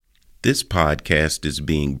This podcast is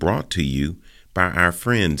being brought to you by our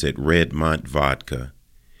friends at Redmont Vodka.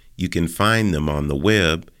 You can find them on the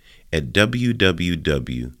web at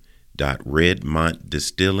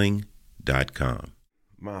www.redmontdistilling.com.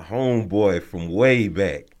 My homeboy from way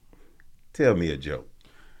back, tell me a joke.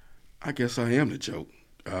 I guess I am the joke.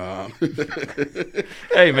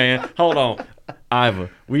 Hey, man, hold on. Iva,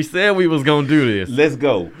 we said we was going to do this. Let's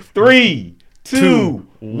go. 3, 2,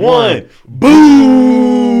 1. Boo!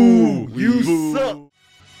 You suck.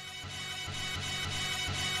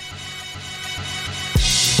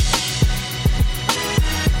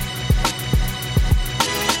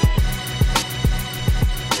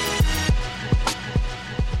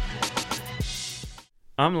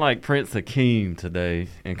 I'm like Prince Hakeem today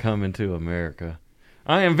and coming to America.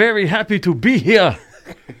 I am very happy to be here.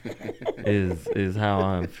 is how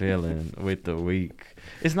I'm feeling with the week.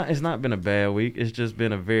 It's not been a bad week. It's just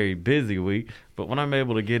been a very busy week. But when I'm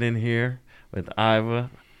able to get in here with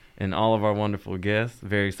Iva and all of our wonderful guests,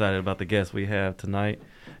 very excited about the guests we have tonight,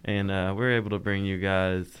 and we're able to bring you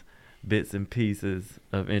guys bits and pieces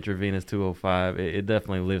of Intravenous 205. It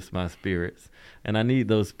definitely lifts my spirits, and I need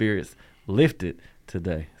those spirits lifted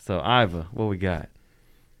today. So Iva, what we got?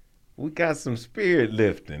 We got some spirit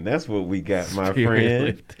lifting. That's what we got, my Spirit friend.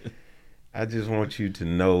 lifted. I just want you to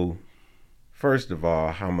know, first of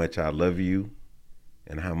all, how much I love you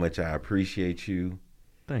and how much I appreciate you.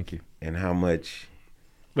 Thank you. And how much...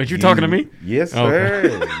 But you talking to me? Yes, sir.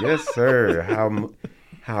 Okay. Yes, sir.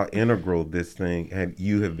 How integral this thing, and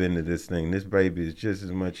you have been to this thing. This baby is just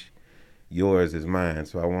as much yours as mine.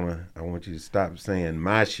 So I want you to stop saying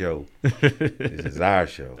my show. This is our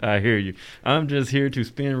show. I hear you. I'm just here to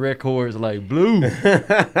spin records like Blue.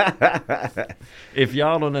 If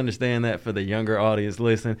y'all don't understand that, for the younger audience,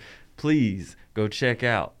 listen, please go check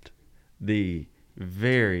out the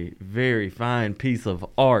very, very fine piece of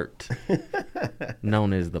art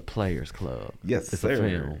known as the Players Club. Yes, it's sir. a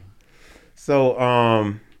film. So,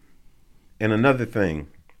 and another thing,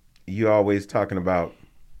 you always talking about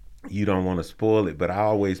you don't want to spoil it, but I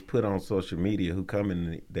always put on social media who come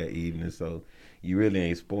in that evening, so you really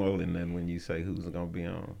ain't spoiling nothing when you say who's going to be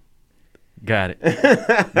on. Got it.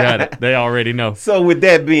 Got it. They already know. So with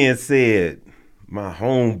that being said, my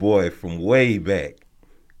homeboy from way back,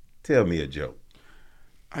 tell me a joke.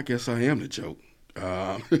 I guess I am the joke.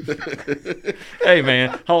 Hey,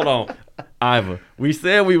 man, hold on. Iva, we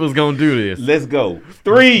said we was going to do this. Let's go.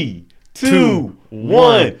 3, 2,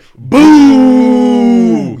 1. Boo!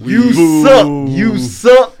 You suck. You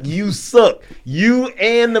suck. You suck. You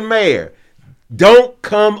and the mayor. Don't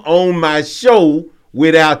come on my show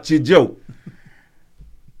without your joke.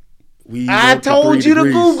 I told you to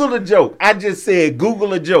Google a joke. I just said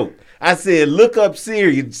Google a joke. I said look up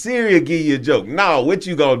Siri. Siri will give you a joke. No, what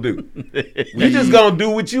you gonna do? You just gonna do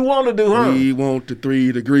what you want to do, huh? We want the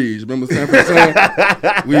 3 degrees. Remember Sanford song?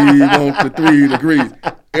 We want the 3 degrees.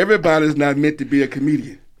 Everybody's not meant to be a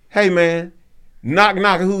comedian. Hey, man. Knock,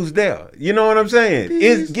 knock, who's there? You know what I'm saying?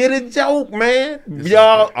 Get a joke, man.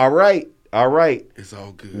 Y'all, all right. All right. It's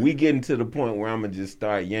all good. We getting to the point where I'm going to just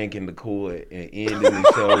start yanking the cord and ending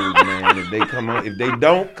the shows, man. If they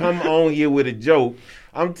don't come on here with a joke,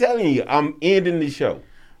 I'm telling you, I'm ending the show.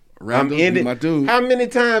 Randall, I'm ending. my dude. How many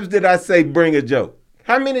times did I say bring a joke?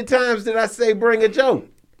 How many times did I say bring a joke?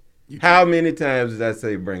 How many times did I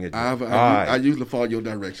say bring a joke? I usually follow your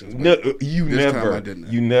directions. No, you this never. time I didn't.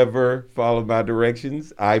 You never follow my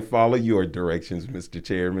directions. I follow your directions, Mr.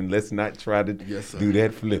 Chairman. Let's not try to do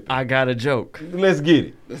that flip. I got a joke. Let's get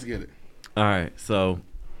it. Let's get it. All right, so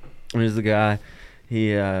there's a guy.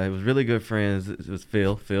 He was really good friends. It was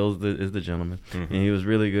Phil. Phil is the gentleman, and he was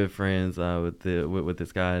really good friends with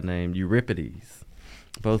this guy named Euripides.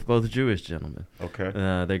 Both Jewish gentlemen.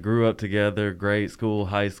 Okay. They grew up together, grade school,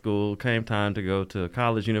 high school. Came time to go to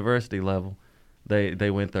college, university level.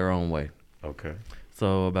 They went their own way. Okay.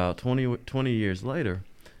 So about 20 years later,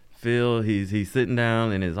 Phil, he's sitting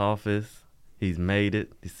down in his office. He's made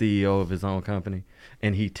it, the CEO of his own company,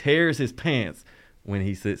 and he tears his pants when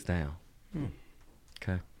he sits down.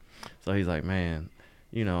 Okay. So he's like, man,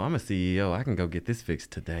 I'm a CEO. I can go get this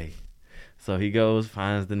fixed today. So he goes,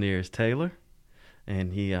 finds the nearest tailor.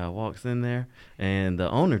 And he walks in there, and the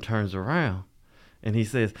owner turns around, and he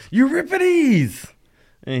says, "Euripides!"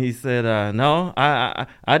 And he said, "No, I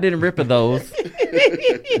didn't rip those,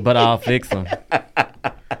 but I'll fix them."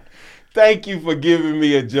 Thank you for giving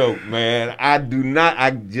me a joke, man. I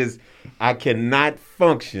cannot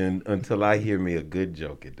function until I hear me a good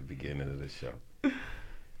joke at the beginning of the show.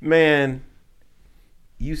 Man,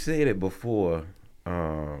 you said it before,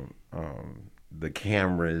 the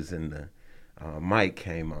cameras and the Mike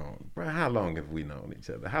came on. Bro, how long have we known each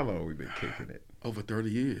other? How long have we been kicking it? Over 30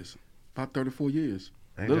 years. About 34 years.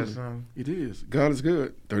 Ain't Literally. that something? It is. God is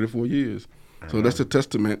good. 34 years. I So know. that's a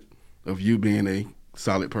testament of you being a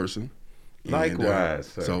solid person. And, Likewise,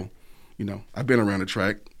 sir. So, I've been around the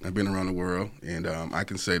track. I've been around the world. And I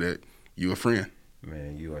can say that you're a friend.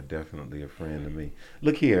 Man, you are definitely a friend to me.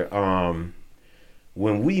 Look here,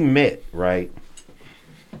 when we met, right?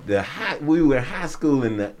 We were in high school,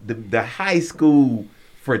 and the high school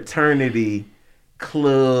fraternity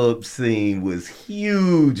club scene was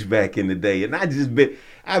huge back in the day, and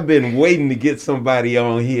I've been waiting to get somebody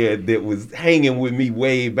on here that was hanging with me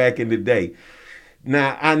way back in the day.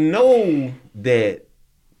 Now I know that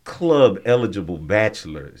club eligible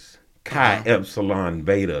bachelors, Chi Epsilon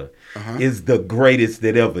Beta, is the greatest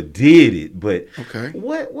that ever did it. But Okay.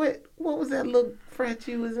 what was that little frat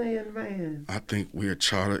you was in, man? I think we're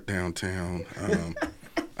chartered downtown.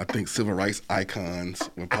 I think civil rights icons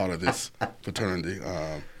were part of this fraternity.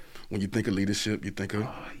 When you think of leadership, you think of,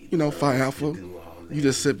 Phi Alpha. You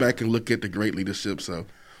just sit back and look at the great leaderships of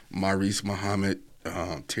Maurice Muhammad,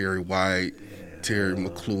 Terry White, Terry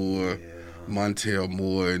McClure, Montal,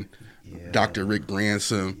 Morton, Dr. Rick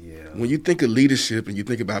Ransom. When you think of leadership and you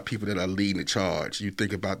think about people that are leading the charge, you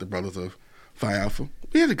think about the brothers of Phi Alpha.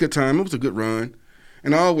 We had a good time. It was a good run.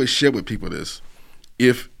 And I always share with people this.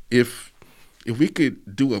 If we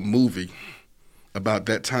could do a movie about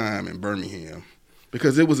that time in Birmingham,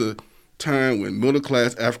 because it was a time when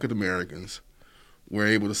middle-class African Americans were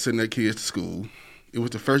able to send their kids to school. It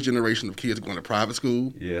was the first generation of kids going to private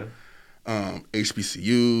school. Yeah.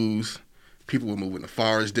 HBCUs. People were moving to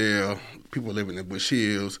Forestdale. People were living in Bush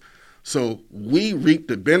Hills. So we reaped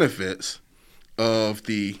the benefits of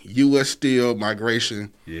the U.S. Steel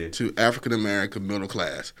migration to African American middle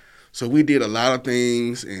class. So we did a lot of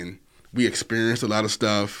things, and we experienced a lot of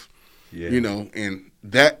stuff. And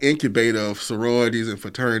that incubator of sororities and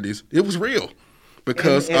fraternities, it was real,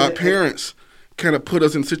 because our parents kind of put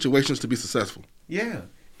us in situations to be successful. Yeah.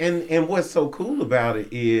 And what's so cool about it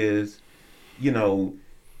is, name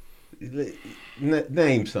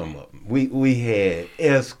some of them. We had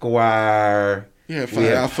Esquire. Yeah, we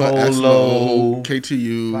had Alpha, Polo, Axlo,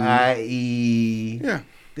 KTU. Phi E. Yeah.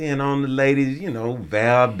 Then on the ladies,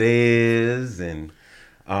 Valdez and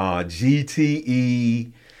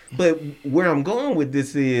GTE. But where I'm going with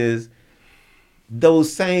this is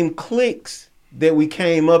those same cliques that we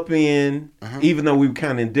came up in, even though we were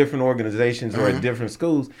kind of in different organizations or at different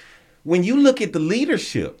schools. When you look at the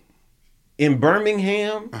leadership in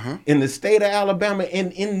Birmingham, in the state of Alabama,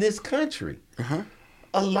 and in this country,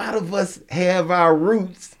 a lot of us have our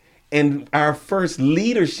roots and our first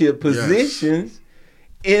leadership positions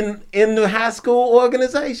in the high school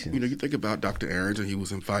organization. You think about Dr. Aarons, and he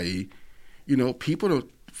was in Phi E. People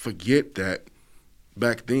don't forget that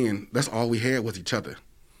back then, that's all we had was each other.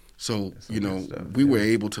 So, we were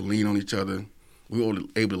able to lean on each other. We were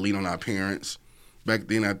able to lean on our parents. Back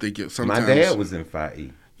then, I think sometimes... My dad was in Phi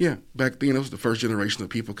E. Yeah, back then, it was the first generation of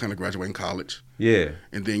people kind of graduating college. Yeah.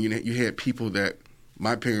 And then you had people that...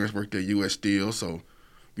 My parents worked at U.S. Steel, so,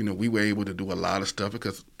 we were able to do a lot of stuff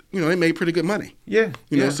because, they made pretty good money. Yeah.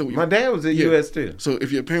 So my dad was at U.S. Steel. So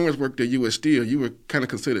if your parents worked at U.S. Steel, you were kind of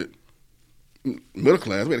considered middle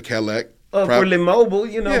class. We had a Cadillac. Upwardly mobile,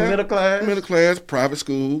 middle class. Middle class, private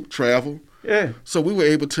school, travel. Yeah. So we were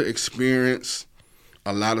able to experience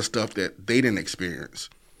a lot of stuff that they didn't experience.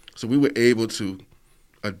 So we were able to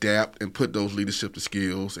adapt and put those leadership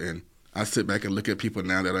skills. And I sit back and look at people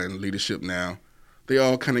now that are in leadership now. They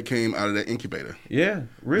all kind of came out of that incubator. Yeah,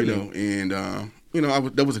 really.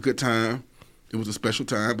 That was a good time. It was a special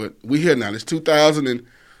time. But we're here now. It's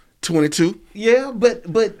 2022. Yeah, but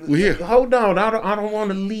we're here. Hold on. I don't want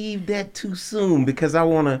to leave that too soon, because I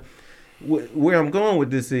want to. Where I'm going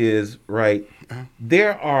with this is, right,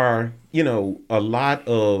 there are, a lot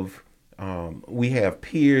of, we have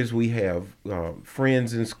peers, we have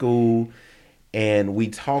friends in school, and we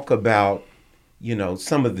talk about,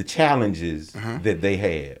 some of the challenges that they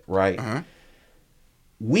had, right?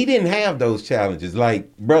 We didn't have those challenges.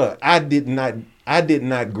 Like, bruh, I did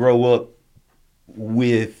not grow up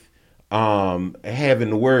with having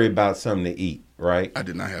to worry about something to eat, right? I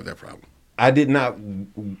did not have that problem. I did not,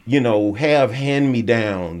 have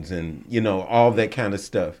hand-me-downs and, all that kind of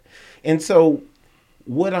stuff. And so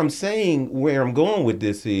what I'm saying, where I'm going with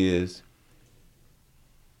this is,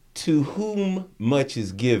 to whom much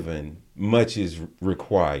is given, much is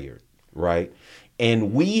required, right?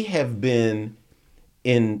 And we have been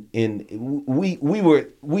we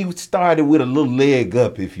started with a little leg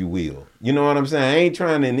up, if you will. You know what I'm saying? I ain't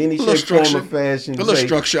trying to in any shape, form, or fashion. A little say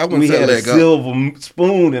structure. I wouldn't we say had leg a up. silver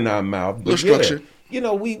spoon in our mouth. But Little structure. you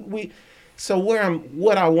know, we. So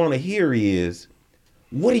what I want to hear is,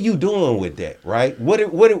 what are you doing with that, right? What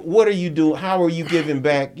are you doing? How are you giving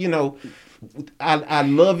back? You know, I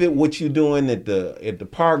love it what you're doing at the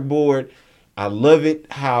park board. I love it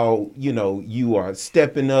how, you know, you are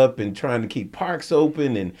stepping up and trying to keep parks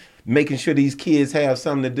open and making sure these kids have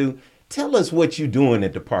something to do. Tell us what you're doing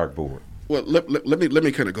at the park board. Well, let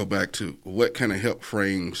me kind of go back to what kind of help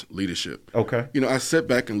frames leadership. Okay. You know, I sit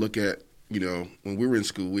back and look at, you know, when we were in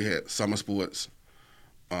school, we had summer sports,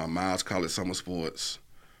 Miles College summer sports.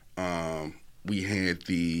 We had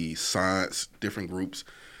the science, different groups.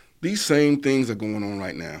 These same things are going on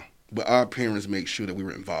right now, but our parents make sure that we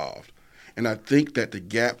were involved. And I think that the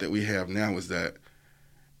gap that we have now is that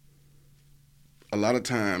a lot of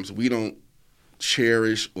times we don't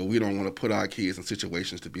cherish or we don't want to put our kids in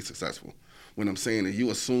situations to be successful. When I'm saying that, you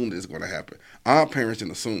assume that it's going to happen. Our parents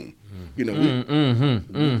didn't assume. You know,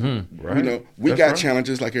 Right. You know, we That's got right.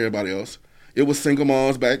 challenges like everybody else. It was single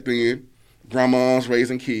moms back then, grandmas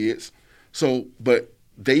raising kids. So, but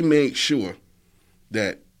they made sure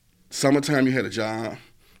that summertime you had a job.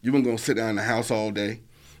 You weren't going to sit down in the house all day.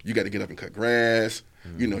 You got to get up and cut grass.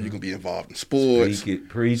 You know, you're going to be involved in sports. Speak it,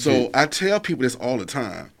 preach So it. I tell people this all the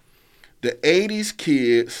time. The 80s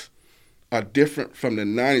kids are different from the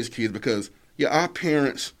 90s kids because, yeah, our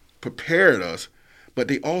parents prepared us, but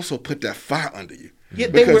they also put that fire under you. Yeah,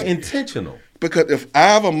 they were intentional. Because if I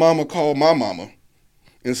have a mama call my mama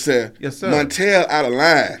and said, Yes, sir. Montal out of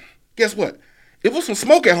line, guess what? It was some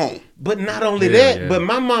smoke at home. But not only Yeah, that, yeah. but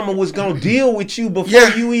my mama was gonna deal with you before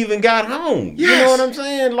Yeah. you even got home. You Yes. know what I'm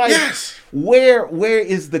saying? Like, Yes. where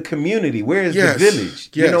is the community? Where is Yes. the village?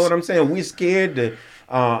 You Yes. know what I'm saying? We're scared to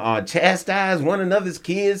chastise one another's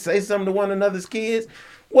kids, say something to one another's kids.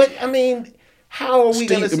 What I mean, how are we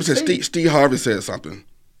gonna succeed? Steve Harvey said something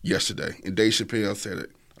yesterday, and Dave Chappelle said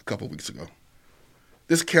it a couple weeks ago.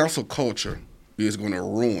 This council culture is going to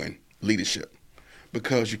ruin leadership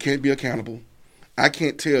because you can't be accountable. I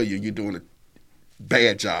can't tell you you're doing a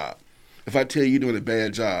bad job. If I tell you you're doing a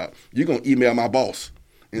bad job, you're going to email my boss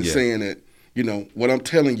and Yeah. saying that, you know, what I'm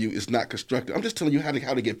telling you is not constructive. I'm just telling you how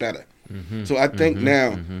to get better. So I think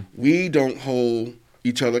now we don't hold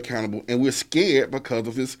each other accountable, and we're scared because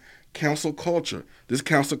of this council culture. This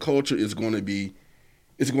council culture is going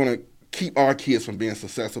to keep our kids from being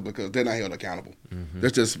successful because they're not held accountable.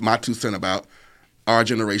 That's just my 2 cents about our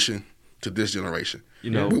generation to this generation.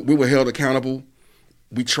 You know- we were held accountable.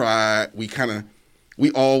 We tried.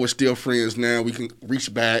 We all were still friends now. We can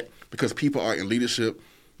reach back because people are in leadership.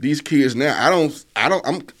 These kids now, I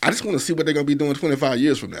just want to see what they're going to be doing 25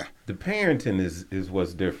 years from now. The parenting is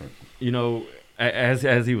what's different. You know,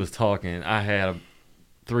 as he was talking, I had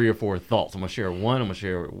 3 or 4 thoughts. I'm gonna share one. I'm gonna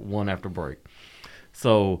share one after break.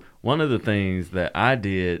 So one of the things that I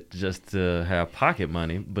did just to have pocket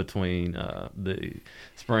money between the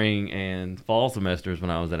spring and fall semesters when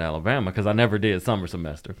I was at Alabama, because I never did summer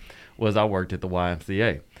semester, was I worked at the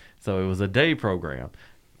YMCA. So it was a day program.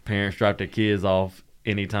 Parents dropped their kids off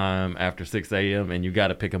anytime after 6 a.m. and you got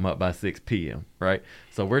to pick them up by 6 p.m., right?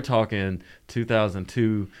 So we're talking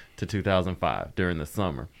 2002 to 2005 during the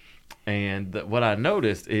summer. And what I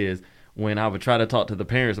noticed is when I would try to talk to the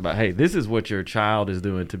parents about, hey, this is what your child is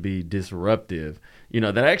doing to be disruptive, you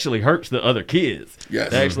know, that actually hurts the other kids. Yes.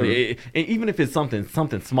 That actually, and even if it's something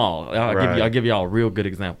small, I'll give y'all a real good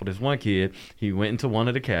example. This one kid, he went into one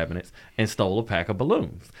of the cabinets and stole a pack of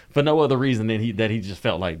balloons for no other reason than he just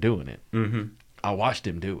felt like doing it. I watched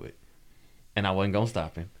him do it, and I wasn't gonna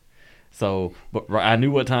stop him. So, but I knew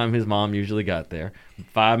what time his mom usually got there.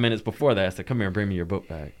 5 minutes before that, I said, "Come here and bring me your book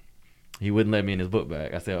bag." He wouldn't let me in his book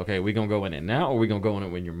bag. I said, "Okay, we gonna go in it now, or we gonna go in it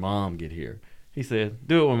when your mom get here?" He said,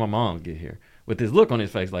 "Do it when my mom get here." With this look on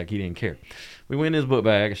his face like he didn't care. We went in his book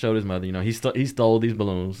bag and showed his mother. You know, he stole these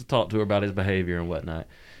balloons. Talked to her about his behavior and whatnot.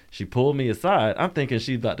 She pulled me aside. I'm thinking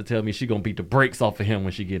she's about to tell me she's gonna beat the brakes off of him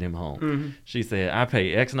when she get him home. She said, "I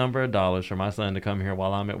pay X number of dollars for my son to come here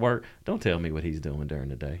while I'm at work. Don't tell me what he's doing during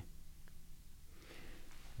the day."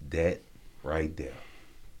 That right there.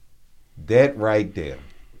 That right there.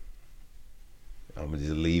 I'm gonna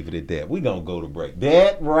just leave it at that. We gonna go to break.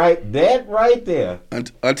 That right there.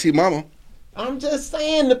 Auntie Mama, I'm just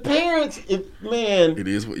saying, the parents, man, it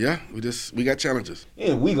is. Yeah, we got challenges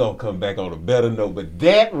and we gonna come back on a better note. But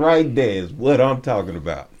that right there is what I'm talking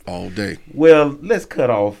about. all day. Well, let's cut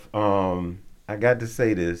off. I got to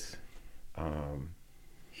say this.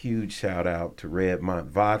 Huge shout out to Redmont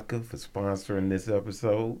Vodka for sponsoring this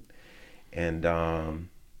episode. And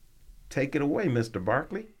take it away, Mr.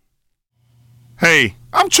 Barkley. Hey,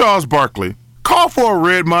 I'm Charles Barkley. Call for a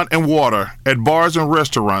Redmont and water at bars and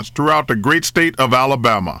restaurants throughout the great state of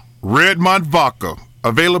Alabama. Redmont Vodka,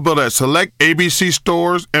 available at select ABC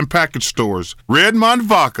stores and package stores. Redmont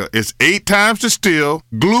Vodka is 8 times distilled,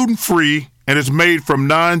 gluten-free, and is made from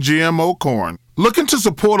non-GMO corn. Looking to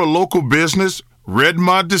support a local business?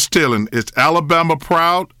 Redmont Distilling is Alabama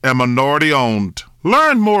proud and minority owned.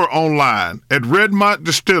 Learn more online at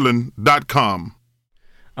redmontdistilling.com.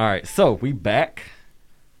 All right, so we back.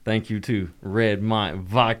 Thank you to Redmont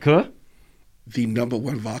Vodka, The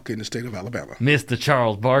 #1 vodka in the state of Alabama. Mr.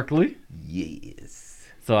 Charles Barkley. Yes.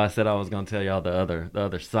 So I said I was going to tell y'all the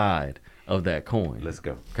other side of that coin. Let's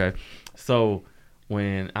go. Okay. So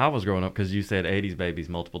when I was growing up, because you said 80s babies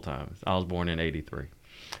multiple times, I was born in 83.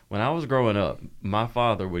 When I was growing up, my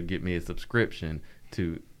father would get me a subscription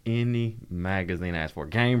to any magazine I asked for.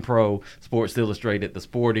 Game Pro, Sports Illustrated, The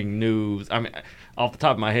Sporting News. I mean, off the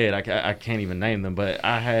top of my head, I can't even name them, but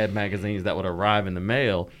I had magazines that would arrive in the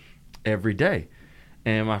mail every day.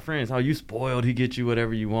 And my friends, oh, you spoiled. He gets you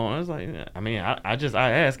whatever you want. I was like, I mean, I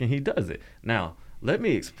ask and he does it. Now, let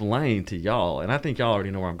me explain to y'all, and I think y'all already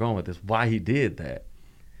know where I'm going with this, why he did that.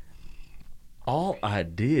 All I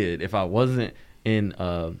did, if I wasn't in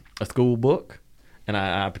a school book, and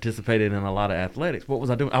I participated in a lot of athletics, what was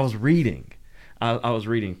I doing? I was reading. I was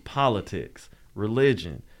reading politics,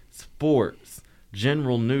 religion, sports,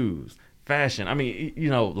 general news, fashion. I mean,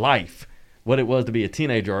 life, what it was to be a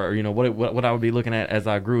teenager, or, what I would be looking at as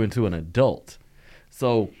I grew into an adult.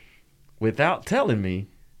 So without telling me,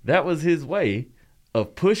 that was his way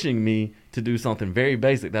of pushing me to do something very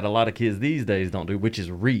basic that a lot of kids these days don't do, which is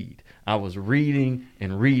read. I was reading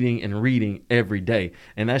and reading and reading every day.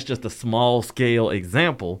 And that's just a small scale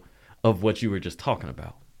example of what you were just talking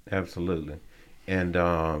about. Absolutely. And,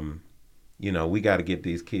 we got to get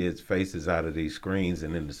these kids' faces out of these screens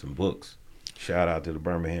and into some books. Shout out to the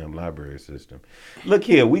Birmingham Library System. Look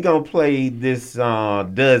here, we going to play this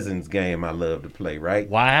dozens game I love to play, right?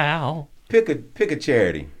 Wow. Pick a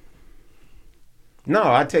charity.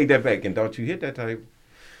 No, I take that back. And don't you hit that table.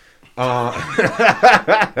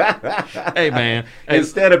 Hey, man.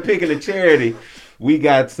 Instead of picking a charity, we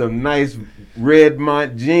got some nice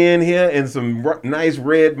Redmont gin here and some nice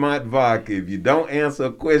Redmont vodka. If you don't answer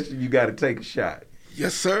a question, you got to take a shot.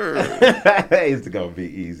 Yes, sir. It's going to be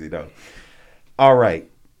easy, though. All right.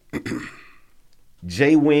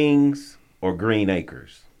 J Wings or Green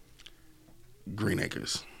Acres? Green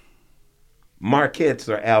Acres. Marquettes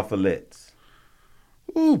or Alphalets?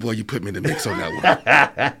 Oh, boy, you put me in the mix on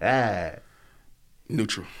that one.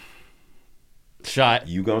 Neutral. Shot.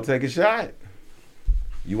 You going to take a shot?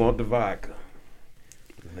 You want the vodka?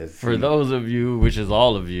 For those of you, which is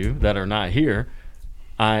all of you, that are not here,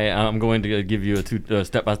 I'm going to give you a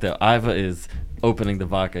step-by-step. Iva is opening the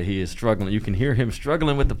vodka. He is struggling. You can hear him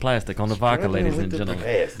struggling with the plastic on the vodka, ladies and gentlemen.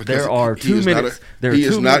 Because there are 2 minutes. He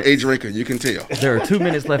is not a drinker. You can tell. There are 2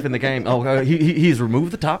 minutes left in the game. Oh, he's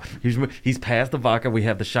removed the top. He's passed the vodka. We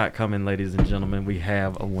have the shot coming, ladies and gentlemen. We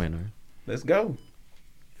have a winner. Let's go.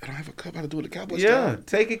 I don't have a cup. I have to do it the cowboy style. Yeah,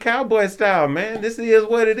 take it cowboy style, man. This is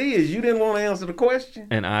what it is. You didn't want to answer the question.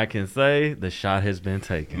 And I can say the shot has been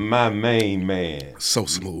taken. My main man. So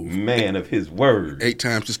smooth. Man of his word. 8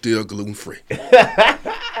 times distilled, gluten-free.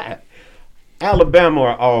 Alabama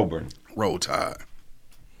or Auburn? Roll Tide.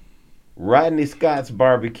 Rodney Scott's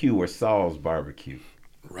barbecue or Saul's barbecue?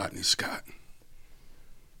 Rodney Scott.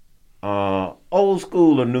 Old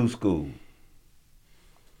school or new school?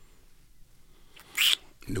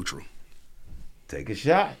 Neutral. Take a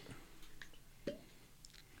shot.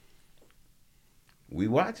 We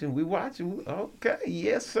watching. Okay,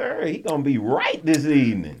 yes, sir. He gonna be right this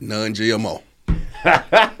evening. Non-GMO.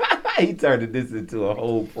 He turned this into a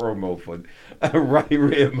whole promo for Right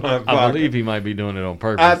Redmont vodka. I believe he might be doing it on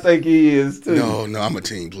purpose. I think he is too. No, I'm a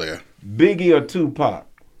team player. Biggie or Tupac?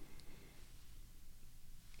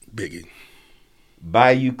 Biggie.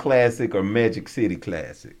 Bayou Classic or Magic City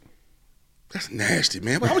Classic? That's nasty,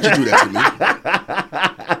 man. Why would you do that to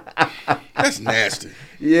me? That's nasty.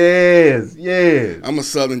 Yes. I'm a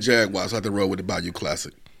Southern Jaguar, so I have to roll with the Bayou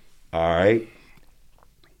Classic. All right.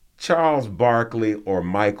 Charles Barkley or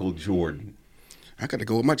Michael Jordan? I got to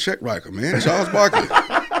go with my check writer, man. Charles Barkley.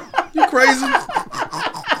 You crazy?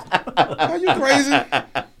 Are you crazy?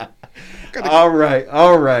 All right.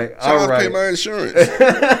 Charles pay my insurance.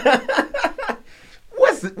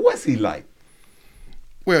 What's he like?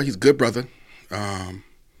 Well, he's a good brother.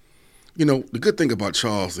 The good thing about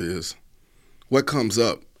Charles is what comes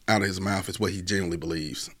up out of his mouth is what he genuinely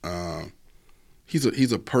believes.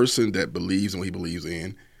 He's a person that believes in what he believes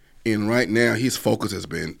in. And right now, his focus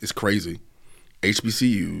is crazy,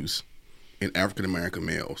 HBCUs and African American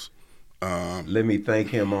males. Let me thank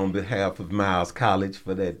him on behalf of Miles College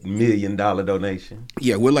for that $1 million donation.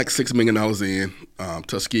 Yeah, we're like $6 million in.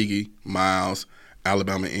 Tuskegee, Miles,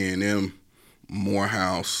 Alabama A&M,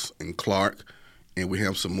 Morehouse, and Clark. And we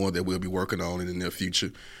have some more that we'll be working on in the near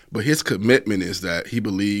future. But his commitment is that he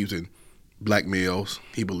believes in black males.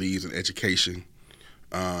 He believes in education.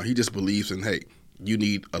 He just believes in, hey, you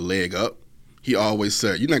need a leg up. He always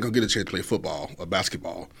said, you're not going to get a chance to play football or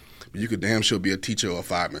basketball, but you could damn sure be a teacher or a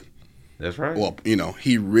fireman. That's right. Well,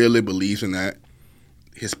 he really believes in that.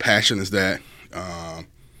 His passion is that.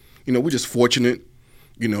 We're just fortunate,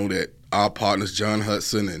 that our partners, John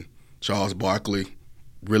Hudson and Charles Barkley,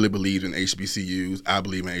 really believe in HBCUs. I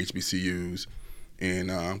believe in HBCUs.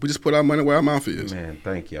 And we just put our money where our mouth is. Man,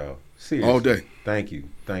 thank y'all. Seriously. All day. Thank you.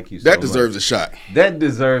 Thank you so That much. deserves a shot. That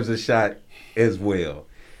deserves a shot as well.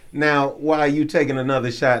 Now, while you taking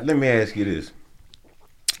another shot, let me ask you this.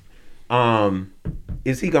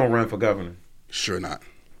 Is he going to run for governor? Sure not.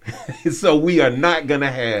 So we are not going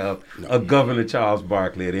to have a Governor Charles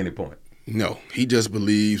Barkley at any point? No. He just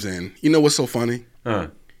believes in, what's so funny? Uh-huh.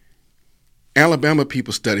 Alabama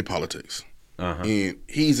people study politics. Uh-huh. And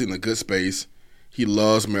he's in a good space. He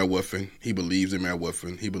loves Mayor Woodfin. He believes in Mayor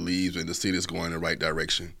Woodfin. He believes in the city is going in the right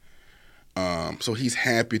direction. So he's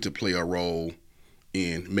happy to play a role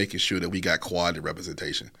in making sure that we got quality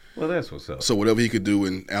representation. Well, that's what's up. So whatever he could do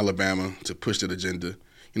in Alabama to push that agenda.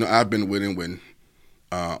 I've been with him when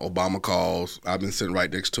Obama calls. I've been sitting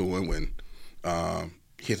right next to him when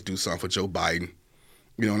he had to do something for Joe Biden.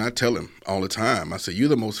 And I tell him all the time, I say, you're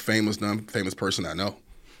the most famous, non-famous person I know.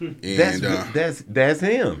 And that's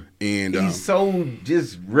him. And he's so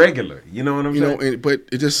just regular. You know what I'm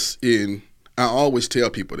saying? I always tell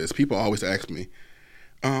people this. People always ask me,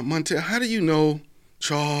 Montal, how do you know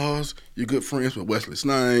Charles? You're good friends with Wesley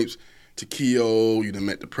Snipes, Takeo. You done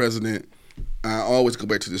met the president. I always go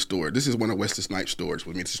back to this story. This is one of Wesley Snipes' stories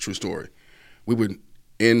with me. It's a true story. We were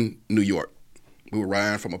in New York. We were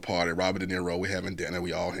riding from a party. Robert De Niro. We having dinner.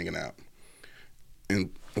 We all hanging out.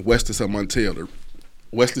 And Wesley said, Montal,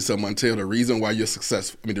 the reason why you're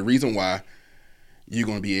successful, the reason why you're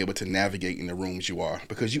going to be able to navigate in the rooms you are,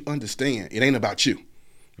 because you understand it ain't about you.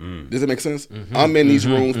 Does that make sense? Mm-hmm. I'm in these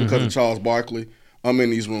rooms because of Charles Barkley. I'm in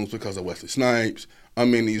these rooms because of Wesley Snipes.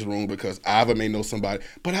 I'm in these rooms because Iva may know somebody.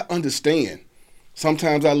 But I understand.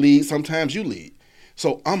 Sometimes I lead, sometimes you lead.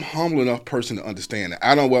 So I'm a humble enough person to understand that.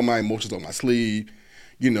 I don't wear my emotions on my sleeve.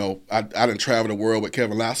 I done travel the world with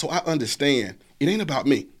Kevin Lau, so I understand. It ain't about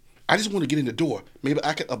me. I just want to get in the door. Maybe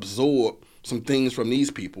I can absorb some things from these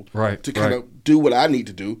people to kind of do what I need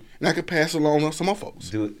to do, and I can pass along to some more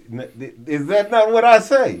folks. Is that not what I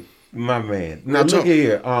say, my man? Now, look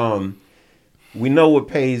here. We know what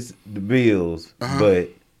pays the bills, but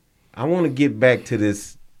I want to get back to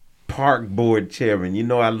this park board chairman.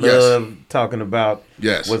 I love talking about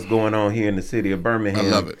what's going on here in the city of Birmingham. I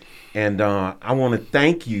love it. And I want to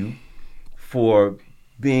thank you for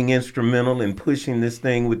being instrumental in pushing this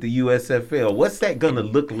thing with the USFL. What's that going to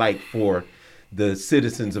look like for the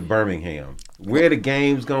citizens of Birmingham? Where the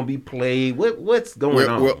game's going to be played? What's going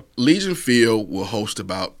on? Well, Legion Field will host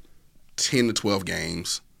about 10 to 12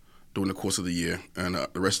 games during the course of the year, and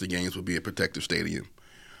the rest of the games will be at Protective Stadium.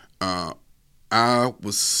 I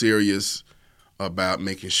was serious about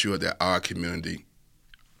making sure that our community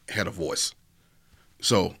had a voice.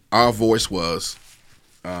 So our voice was,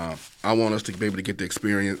 I want us to be able to get the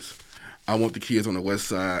experience. I want the kids on the west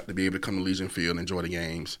side to be able to come to Legion Field and enjoy the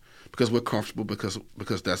games because we're comfortable,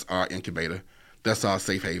 because that's our incubator. That's our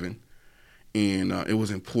safe haven. And it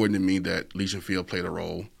was important to me that Legion Field played a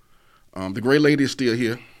role. The great lady is still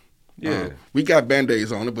here. Yeah. We got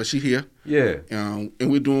Band-Aids on it, but she's here. Yeah. And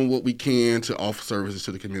we're doing what we can to offer services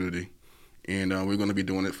to the community. And we're going to be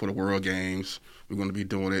doing it for the World Games. We're going to be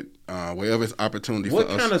doing it wherever it's opportunity for us.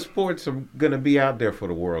 What kind of sports are going to be out there for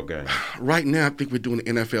the World Games? Right now, I think we're doing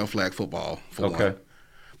NFL flag football for one.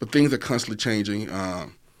 But things are constantly changing.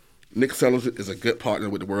 Nick Sellers is a good partner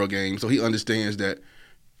with the World Games, so he understands that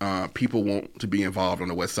people want to be involved on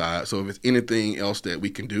the west side. So if it's anything else that we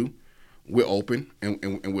can do, we're open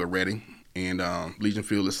and we're ready. And Legion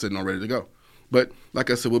Field is sitting all ready to go. But like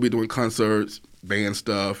I said, we'll be doing concerts, band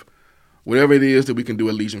stuff. Whatever it is that we can do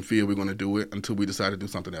at Legion Field, we're going to do it until we decide to do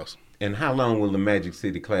something else. And how long will the Magic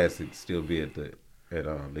City Classic still be at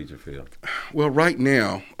Legion Field? Well, right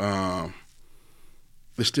now,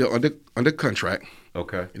 they're still under contract.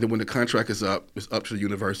 Okay. And then when the contract is up, it's up to the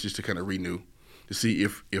universities to kind of renew to see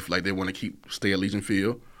if like they want to stay at Legion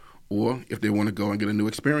Field or if they want to go and get a new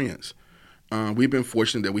experience. We've been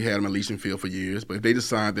fortunate that we had them at Legion Field for years, but if they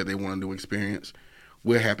decide that they want a new experience,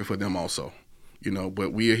 we're happy for them also.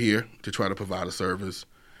 But we are here to try to provide a service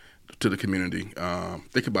to the community.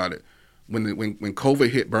 Think about it. When COVID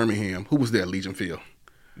hit Birmingham, who was there at Legion Field?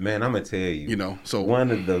 Man, I'm gonna tell you. So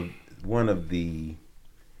one of the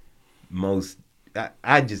most.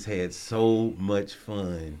 I just had so much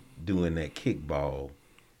fun doing that kickball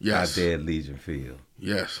out there at Legion Field.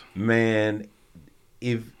 Yes, man.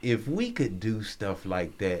 If we could do stuff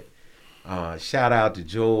like that, shout out to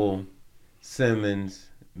Joel Simmons,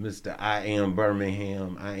 Mr. I Am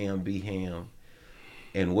Birmingham, I Am Beham,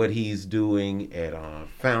 and what he's doing at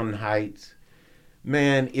Fountain Heights.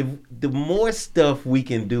 Man, if the more stuff we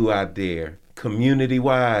can do out there,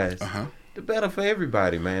 community-wise, the better for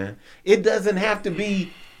everybody, man. It doesn't have to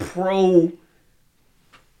be pro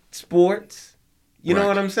sports. You know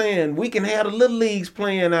what I'm saying? We can have the little leagues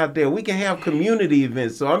playing out there. We can have community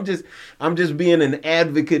events. So I'm just being an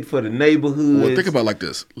advocate for the neighborhood. Well, think about it like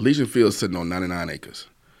this. Legion Field is sitting on 99 acres.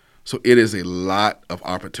 So it is a lot of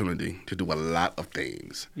opportunity to do a lot of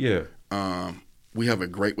things. Yeah. We have a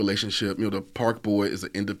great relationship. The park board is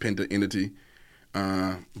an independent entity,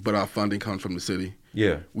 but our funding comes from the city.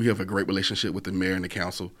 Yeah. We have a great relationship with the mayor and the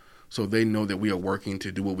council. So they know that we are working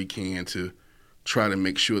to do what we can to try to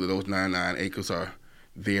make sure that those 99 acres are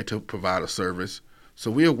there to provide a service. So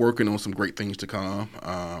we are working on some great things to come.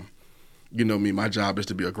 Me, my job is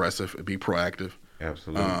to be aggressive and be proactive.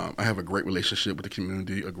 Absolutely. I have a great relationship with the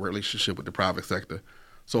community, a great relationship with the private sector.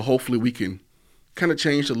 So hopefully we can kind of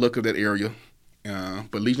change the look of that area.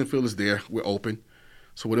 But Legion Field is there. We're open.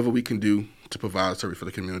 So whatever we can do to provide a service for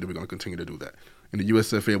the community, we're going to continue to do that. And the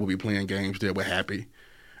USFL will be playing games there. We're happy,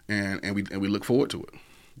 and we look forward to it.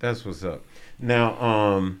 That's what's up.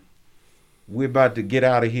 Now, we're about to get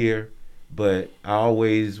out of here, but I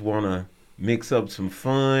always want to mix up some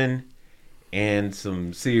fun and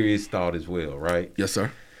some serious thought as well, right? Yes,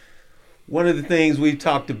 sir. One of the things we've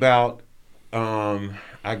talked about,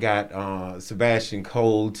 I got Sebastian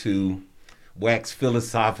Cole to wax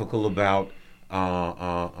philosophical about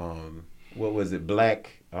what was it, black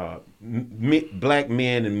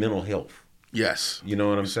men and mental health. Yes. You know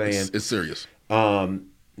what I'm saying? It's serious.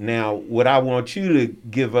 Now, what I want you to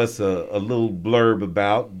give us a little blurb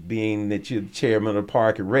about, being that you're the chairman of the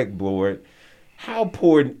Park and Rec Board, how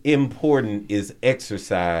important is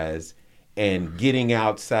exercise and getting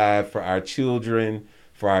outside for our children,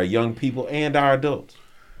 for our young people, and our adults?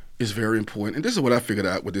 It's very important. And this is what I figured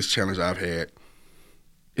out with this challenge I've had.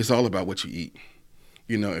 It's all about what you eat.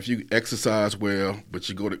 If you exercise well, but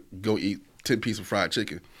you go eat 10 pieces of fried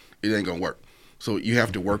chicken, it ain't going to work. So you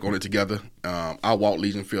have to work on it together. I walk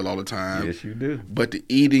Legion Field all the time. Yes, you do. But the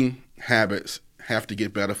eating habits have to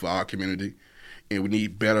get better for our community. And we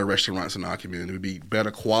need better restaurants in our community. We need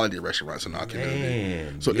better quality restaurants in our community.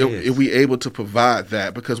 Man, so yes. if we're able to provide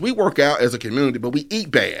that, because we work out as a community, but we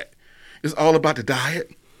eat bad. It's all about the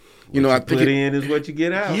diet. What I think put in is what you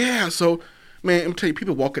get out. Yeah. So, man, I'm telling you,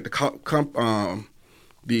 people walk at the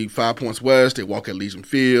 5 Points West. They walk at Legion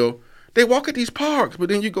Field. They walk at these parks, but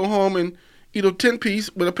then you go home and eat a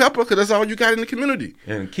 10-piece with a pepper because that's all you got in the community.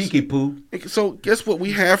 And kiki poo. So guess what?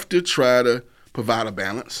 We have to try to provide a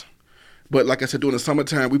balance. But like I said, during the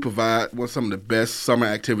summertime, we provide some of the best summer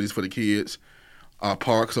activities for the kids. Our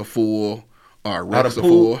parks are full. Our recs are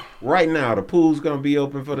full. Right now, the pool's going to be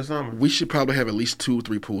open for the summer. We should probably have at least 2 or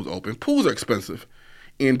 3 pools open. Pools are expensive.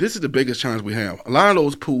 And this is the biggest challenge we have. A lot of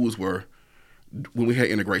those pools were when we had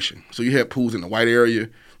integration. So you had pools in the white area.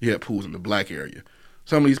 You had pools in the black area.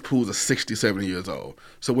 Some of these pools are 60, 70 years old.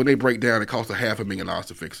 So when they break down, it costs $500,000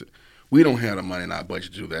 to fix it. We don't have the money in our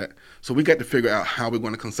budget to do that. So we got to figure out how we're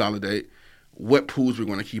going to consolidate, what pools we're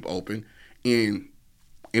going to keep open, and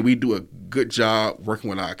we do a good job working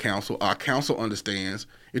with our council. Our council understands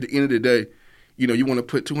at the end of the day, you want to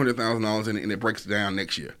put $200,000 in it and it breaks down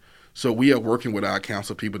next year. So we are working with our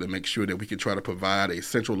council people to make sure that we can try to provide a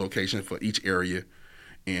central location for each area,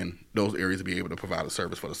 and those areas to be able to provide a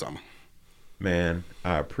service for the summer. Man,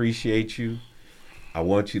 I appreciate you. I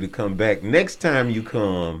want you to come back. Next time you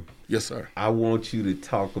come, yes, sir. I want you to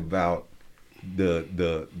talk about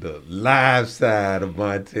the live side of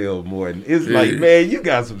Montal Morton. It's like, man, you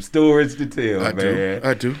got some stories to tell, man.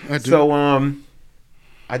 I do. So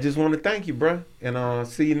I just want to thank you, bro, and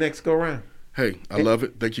see you next go round. Hey, I love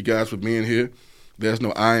it. Thank you guys for being here. There's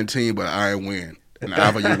no I in team, but I in win. And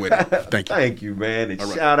either you win. Thank you. Thank you, man. And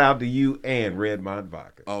shout out to you and Redmond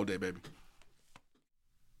Vodka. All day, baby.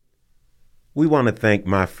 We want to thank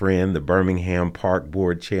my friend, the Birmingham Park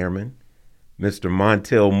Board Chairman, Mr.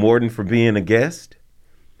 Montal Morton, for being a guest.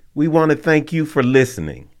 We want to thank you for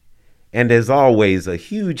listening. And as always, a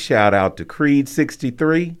huge shout out to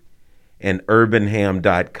Creed63 and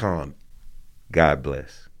urbanham.com. God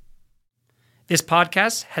bless. This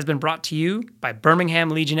podcast has been brought to you by Birmingham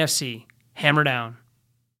Legion FC. Hammer down.